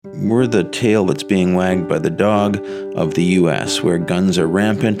we're the tail that's being wagged by the dog of the U.S., where guns are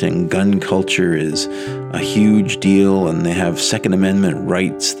rampant and gun culture is a huge deal, and they have Second Amendment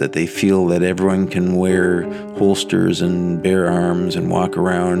rights that they feel that everyone can wear holsters and bear arms and walk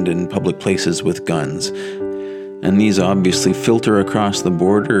around in public places with guns. And these obviously filter across the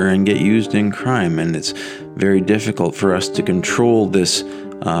border and get used in crime, and it's very difficult for us to control this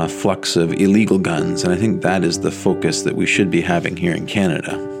flux of illegal guns, and I think that is the focus that we should be having here in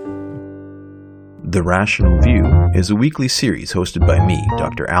Canada. The Rational View is a weekly series hosted by me,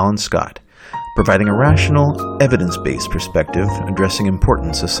 Dr. Alan Scott, providing a rational, evidence-based perspective addressing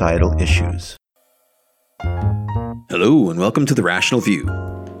important societal issues. Hello, and welcome to The Rational View.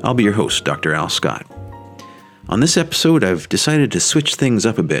 I'll be your host, Dr. Al Scott. On this episode, I've decided to switch things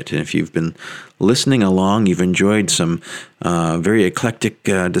up a bit, and if you've been listening along, you've enjoyed some very eclectic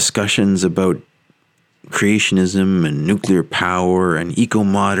discussions about creationism and nuclear power and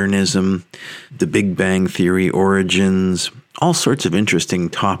eco-modernism, the Big Bang Theory origins, all sorts of interesting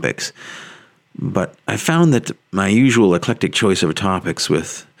topics. But I found that my usual eclectic choice of topics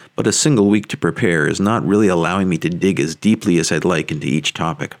with but a single week to prepare is not really allowing me to dig as deeply as I'd like into each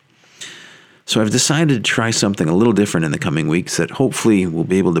topic. So I've decided to try something a little different in the coming weeks that hopefully will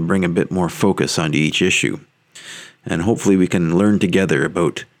be able to bring a bit more focus onto each issue. And hopefully we can learn together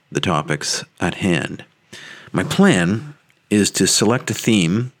about the topics at hand. My plan is to select a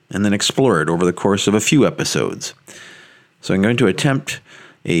theme and then explore it over the course of a few episodes. So I'm going to attempt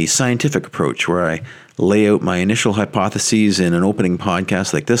a scientific approach where I lay out my initial hypotheses in an opening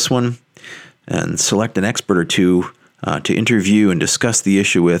podcast like this one and select an expert or two to interview and discuss the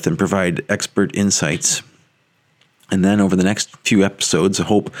issue with and provide expert insights. And then over the next few episodes, I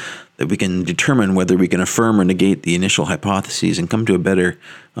hope that we can determine whether we can affirm or negate the initial hypotheses and come to a better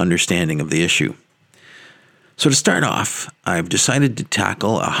understanding of the issue. So to start off, I've decided to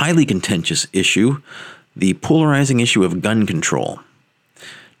tackle a highly contentious issue, the polarizing issue of gun control.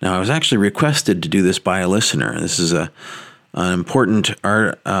 Now, I was actually requested to do this by a listener. This is an important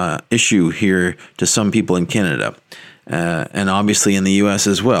issue here to some people in Canada. And obviously in the U.S.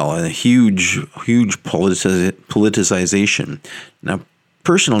 as well, a huge politicization. Now,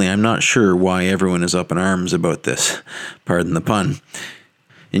 personally, I'm not sure why everyone is up in arms about this, pardon the pun.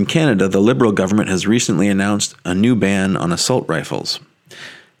 In Canada, the Liberal government has recently announced a new ban on assault rifles.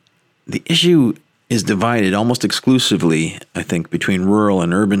 The issue is divided almost exclusively, I think, between rural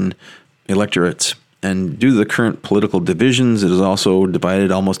and urban electorates. And due to the current political divisions, it is also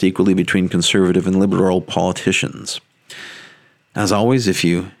divided almost equally between conservative and liberal politicians. As always, if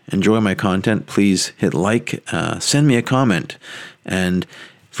you enjoy my content, please hit like, send me a comment. And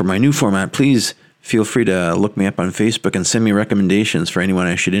for my new format, please feel free to look me up on Facebook and send me recommendations for anyone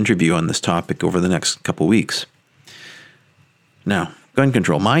I should interview on this topic over the next couple weeks. Now, gun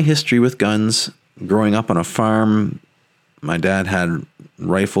control. My history with guns, growing up on a farm, my dad had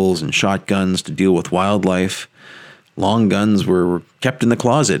rifles and shotguns to deal with wildlife. Long guns were kept in the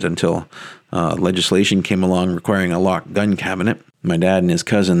closet until legislation came along requiring a locked gun cabinet. My dad and his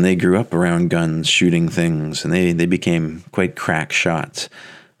cousin, they grew up around guns, shooting things, and they became quite crack shots.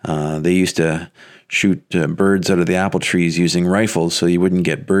 They used to shoot birds out of the apple trees using rifles so you wouldn't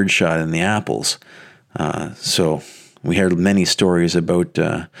get bird shot in the apples. So we heard many stories about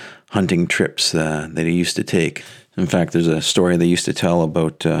hunting trips that he used to take. In fact, there's a story they used to tell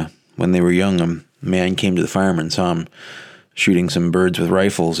about when they were young, a man came to the farm and saw him shooting some birds with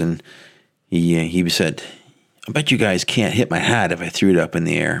rifles, and he said, "I bet you guys can't hit my hat if I threw it up in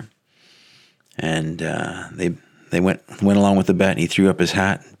the air." And they went along with the bet, and he threw up his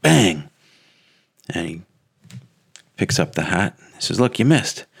hat, bang! And he picks up the hat, and says, "Look, you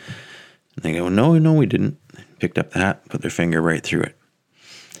missed." And they go, No, we didn't." Picked up the hat, put their finger right through it.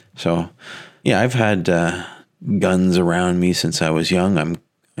 So, yeah, I've had guns around me since I was young.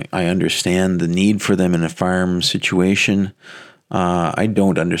 I understand the need for them in a farm situation. I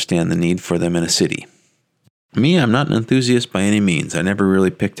don't understand the need for them in a city. Me, I'm not an enthusiast by any means. I never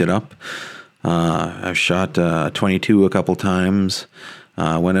really picked it up. I've shot 22 a couple times.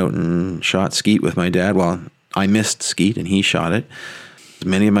 Went out and shot skeet with my dad. Well, I missed skeet and he shot it.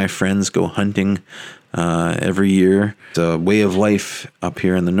 Many of my friends go hunting every year. It's a way of life up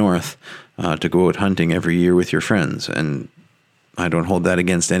here in the north to go out hunting every year with your friends, and I don't hold that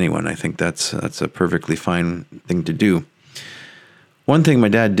against anyone. I think that's a perfectly fine thing to do. One thing my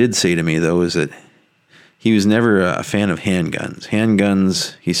dad did say to me, though, is that he was never a fan of handguns.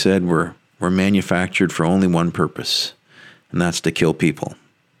 Handguns, he said, were manufactured for only one purpose, and that's to kill people.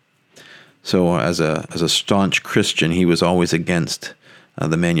 So as a staunch Christian, he was always against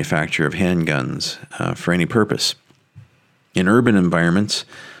the manufacture of handguns for any purpose. In urban environments,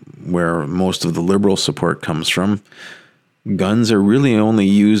 where most of the Liberal support comes from, guns are really only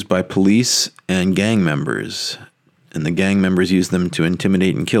used by police and gang members. And the gang members use them to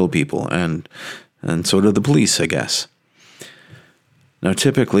intimidate and kill people, and so do the police, I guess. Now,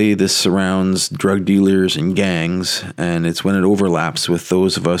 typically, this surrounds drug dealers and gangs, and it's when it overlaps with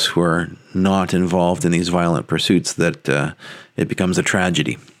those of us who are not involved in these violent pursuits that it becomes a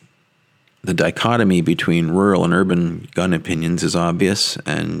tragedy. The dichotomy between rural and urban gun opinions is obvious,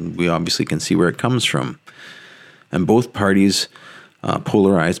 and we obviously can see where it comes from. And both parties'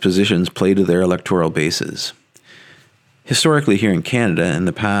 polarized positions play to their electoral bases. Historically, here in Canada, in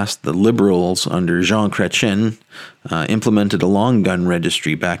the past, the Liberals under Jean Chrétien implemented a long gun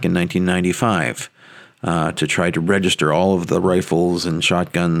registry back in 1995 to try to register all of the rifles and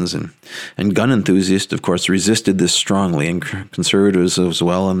shotguns. And gun enthusiasts, of course, resisted this strongly, and conservatives as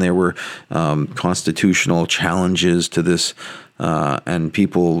well. And there were constitutional challenges to this, and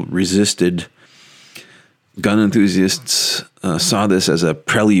people resisted. Gun enthusiasts saw this as a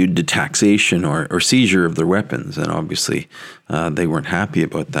prelude to taxation or seizure of their weapons, and obviously they weren't happy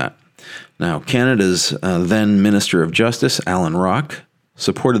about that. Now, Canada's then Minister of Justice, Alan Rock,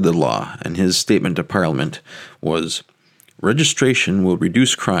 supported the law, and his statement to Parliament was, "Registration will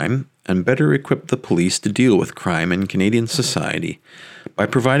reduce crime and better equip the police to deal with crime in Canadian society by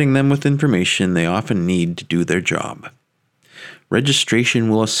providing them with information they often need to do their job. Registration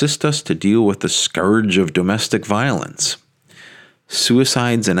will assist us to deal with the scourge of domestic violence.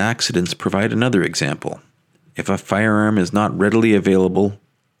 Suicides and accidents provide another example. If a firearm is not readily available,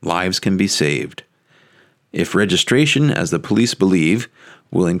 lives can be saved. If registration, as the police believe,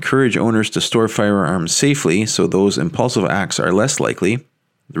 will encourage owners to store firearms safely so those impulsive acts are less likely,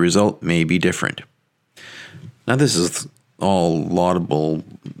 the result may be different." Now, this is all laudable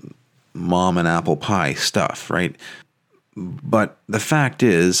mom and apple pie stuff, right? But the fact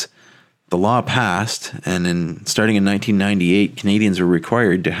is, the law passed, and starting in 1998, Canadians were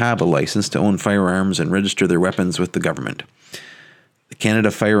required to have a license to own firearms and register their weapons with the government. The Canada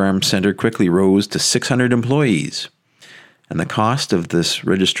Firearms Centre quickly rose to 600 employees, and the cost of this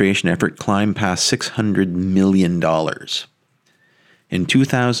registration effort climbed past $600 million. In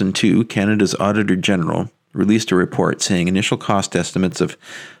 2002, Canada's Auditor General released a report saying initial cost estimates of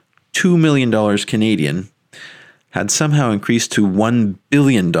 $2 million Canadian had somehow increased to $1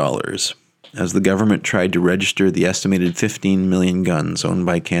 billion as the government tried to register the estimated 15 million guns owned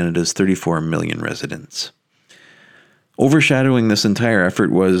by Canada's 34 million residents. Overshadowing this entire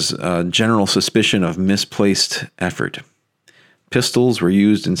effort was a general suspicion of misplaced effort. Pistols were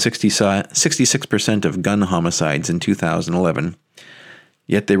used in 66% of gun homicides in 2011,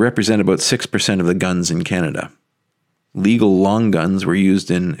 yet they represent about 6% of the guns in Canada. Legal long guns were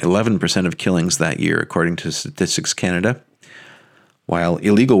used in 11% of killings that year, according to Statistics Canada, while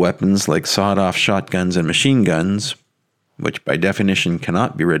illegal weapons like sawed-off shotguns and machine guns, which by definition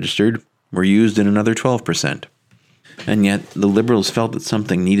cannot be registered, were used in another 12%. And yet, the Liberals felt that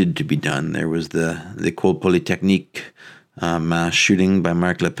something needed to be done. There was the École Polytechnique mass shooting by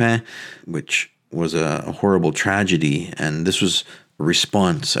Marc Le Pen, which was a horrible tragedy, and this was a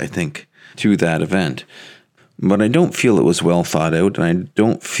response, I think, to that event. But I don't feel it was well thought out, and I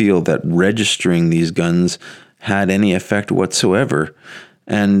don't feel that registering these guns had any effect whatsoever.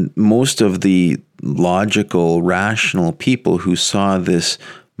 And most of the logical, rational people who saw this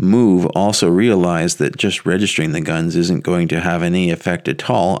move also realized that just registering the guns isn't going to have any effect at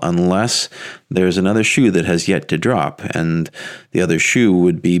all unless there's another shoe that has yet to drop. And the other shoe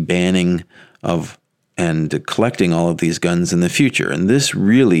would be banning of and collecting all of these guns in the future. And this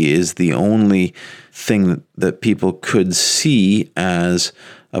really is the only thing that people could see as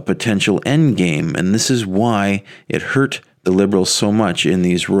a potential end game. And this is why it hurt the Liberals so much in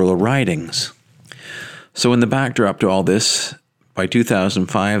these rural ridings. So in the backdrop to all this, by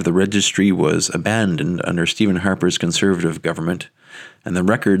 2005, the registry was abandoned under Stephen Harper's Conservative government, and the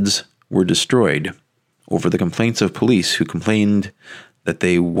records were destroyed over the complaints of police who complained that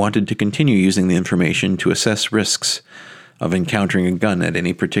they wanted to continue using the information to assess risks of encountering a gun at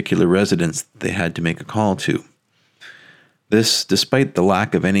any particular residence they had to make a call to. This, despite the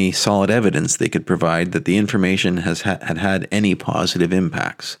lack of any solid evidence they could provide that the information had any positive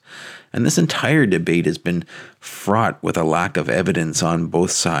impacts. And this entire debate has been fraught with a lack of evidence on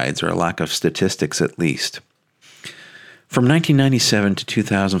both sides, or a lack of statistics at least. From 1997 to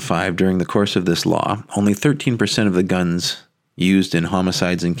 2005, during the course of this law, only 13% of the guns used in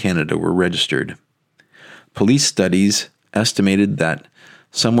homicides in Canada were registered. Police studies estimated that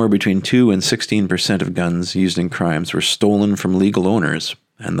somewhere between 2 and 16% of guns used in crimes were stolen from legal owners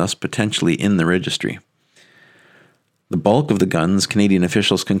and thus potentially in the registry. The bulk of the guns, Canadian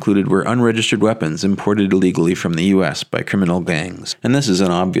officials concluded, were unregistered weapons imported illegally from the U.S. by criminal gangs. And this is an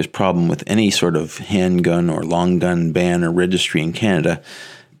obvious problem with any sort of handgun or long gun ban or registry in Canada.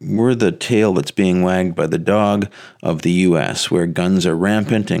 We're the tail that's being wagged by the dog of the U.S., where guns are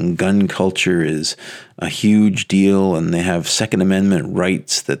rampant and gun culture is a huge deal, and they have Second Amendment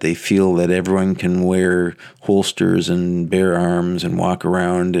rights that they feel that everyone can wear holsters and bear arms and walk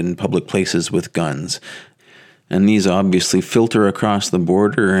around in public places with guns. And these obviously filter across the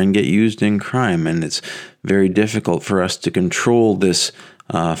border and get used in crime, and it's very difficult for us to control this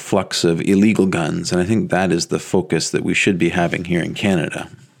flux of illegal guns, and I think that is the focus that we should be having here in Canada.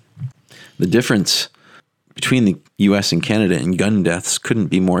 The difference between the U.S. and Canada in gun deaths couldn't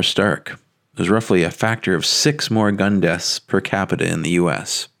be more stark. There's roughly a factor of 6 more gun deaths per capita in the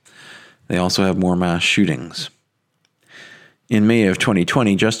U.S. They also have more mass shootings. In May of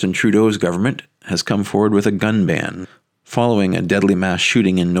 2020, Justin Trudeau's government has come forward with a gun ban following a deadly mass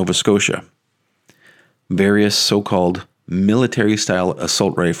shooting in Nova Scotia. Various so-called military-style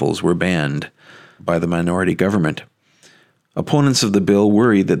assault rifles were banned by the minority government. Opponents of the bill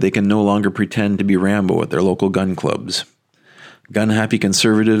worry that they can no longer pretend to be Rambo at their local gun clubs. Gun-happy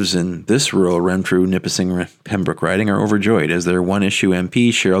conservatives in this rural Renfrew, Nipissing, Pembroke riding are overjoyed as their one-issue MP,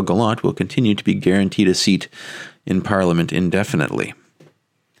 Cheryl Gallant, will continue to be guaranteed a seat in Parliament indefinitely.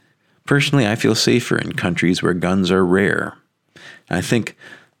 Personally, I feel safer in countries where guns are rare. I think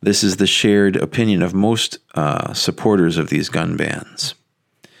this is the shared opinion of most supporters of these gun bans.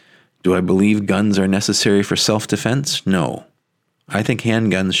 Do I believe guns are necessary for self-defense? No. I think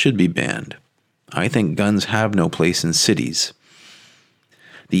handguns should be banned. I think guns have no place in cities.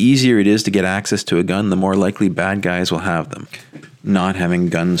 The easier it is to get access to a gun, the more likely bad guys will have them. Not having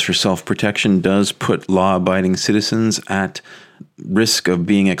guns for self-protection does put law-abiding citizens at risk of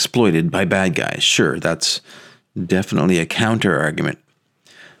being exploited by bad guys. Sure, that's definitely a counter-argument.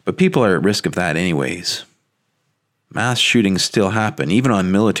 But people are at risk of that anyways. Mass shootings still happen, even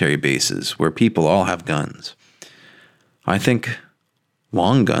on military bases, where people all have guns. I think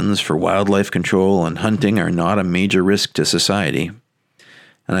long guns for wildlife control and hunting are not a major risk to society.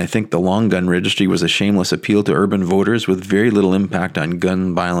 And I think the long gun registry was a shameless appeal to urban voters with very little impact on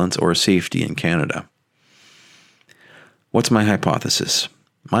gun violence or safety in Canada. What's my hypothesis?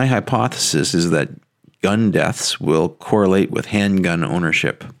 My hypothesis is that gun deaths will correlate with handgun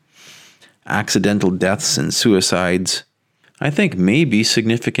ownership. Accidental deaths and suicides, I think, may be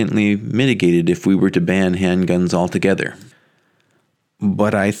significantly mitigated if we were to ban handguns altogether.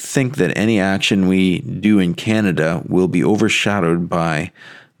 But I think that any action we do in Canada will be overshadowed by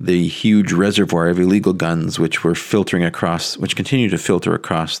the huge reservoir of illegal guns which continue to filter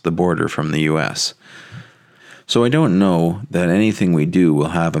across the border from the U.S. So I don't know that anything we do will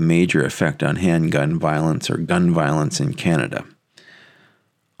have a major effect on handgun violence or gun violence in Canada.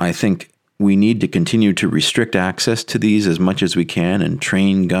 I think we need to continue to restrict access to these as much as we can and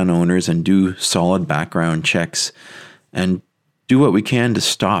train gun owners and do solid background checks and do what we can to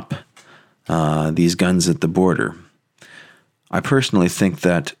stop these guns at the border. I personally think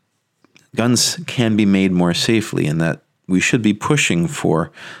that guns can be made more safely and that we should be pushing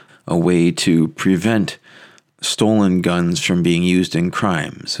for a way to prevent stolen guns from being used in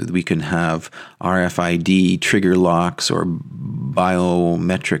crime. So that we can have RFID trigger locks or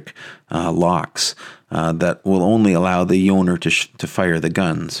biometric locks that will only allow the owner to fire the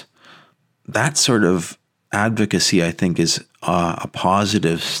guns. That sort of advocacy, I think, is a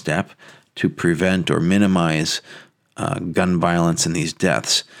positive step to prevent or minimize gun violence and these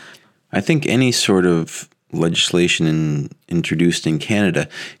deaths. I think any sort of legislation introduced in Canada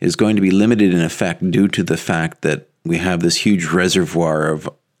is going to be limited in effect due to the fact that we have this huge reservoir of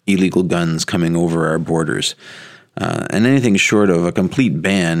illegal guns coming over our borders. And anything short of a complete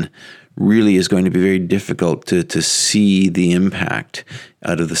ban really is going to be very difficult to see the impact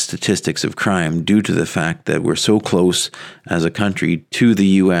out of the statistics of crime due to the fact that we're so close as a country to the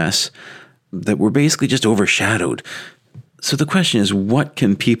U.S. that we're basically just overshadowed. So the question is, what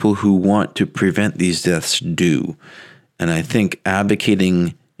can people who want to prevent these deaths do? And I think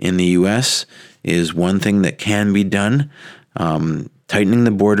advocating in the U.S. is one thing that can be done. Tightening the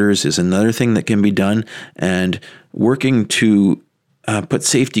borders is another thing that can be done. And working to put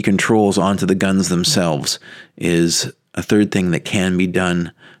safety controls onto the guns themselves is a third thing that can be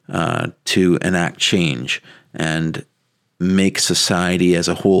done to enact change and make society as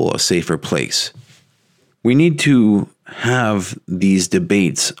a whole a safer place. We need to have these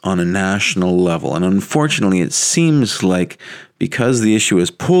debates on a national level. And unfortunately, it seems like because the issue is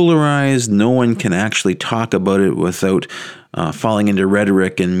polarized, no one can actually talk about it without falling into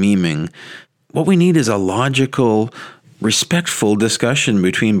rhetoric and memeing. What we need is a logical respectful discussion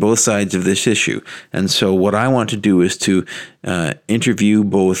between both sides of this issue. And so what I want to do is to interview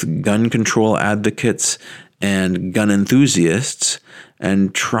both gun control advocates and gun enthusiasts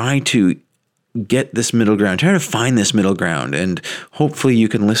and try to get this middle ground, try to find this middle ground. And hopefully you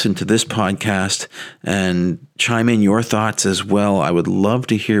can listen to this podcast and chime in your thoughts as well. I would love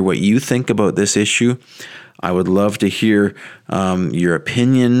to hear what you think about this issue. I would love to hear your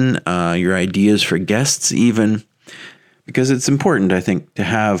opinion, your ideas for guests even, because it's important, I think, to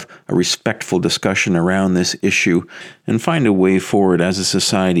have a respectful discussion around this issue and find a way forward as a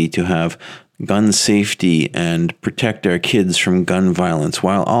society to have gun safety and protect our kids from gun violence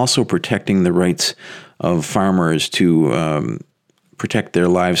while also protecting the rights of farmers to protect their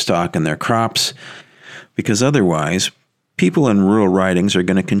livestock and their crops. Because otherwise, people in rural ridings are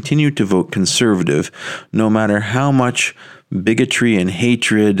going to continue to vote Conservative no matter how much bigotry and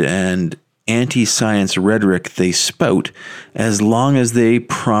hatred and anti-science rhetoric they spout, as long as they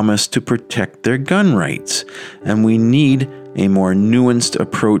promise to protect their gun rights. And we need a more nuanced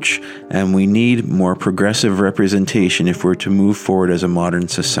approach, and we need more progressive representation if we're to move forward as a modern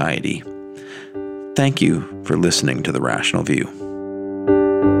society. Thank you for listening to The Rational View.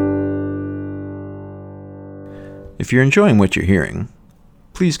 If you're enjoying what you're hearing,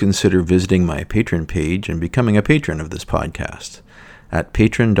 please consider visiting my Patreon page and becoming a patron of this podcast at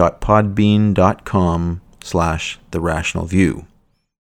patron.podbean.com/therationalview.